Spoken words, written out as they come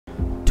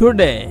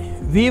Today,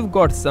 we've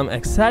got some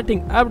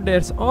exciting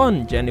updates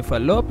on Jennifer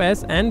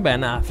Lopez and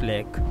Ben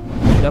Affleck.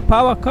 The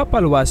power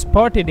couple was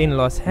spotted in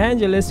Los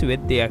Angeles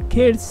with their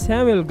kids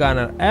Samuel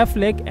Garner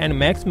Affleck and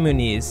Max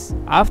Muñiz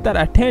after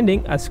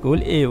attending a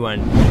school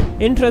event.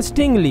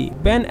 Interestingly,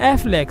 Ben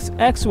Affleck's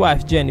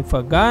ex-wife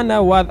Jennifer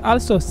Garner was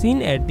also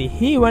seen at the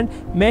event,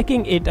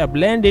 making it a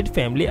blended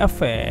family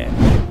affair.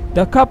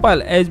 The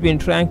couple has been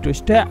trying to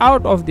stay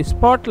out of the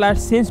spotlight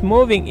since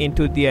moving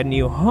into their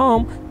new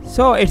home,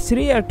 so it's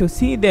rare to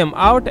see them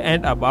out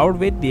and about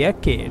with their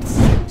kids.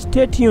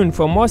 Stay tuned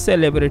for more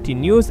celebrity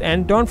news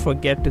and don't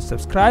forget to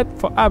subscribe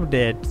for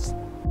updates.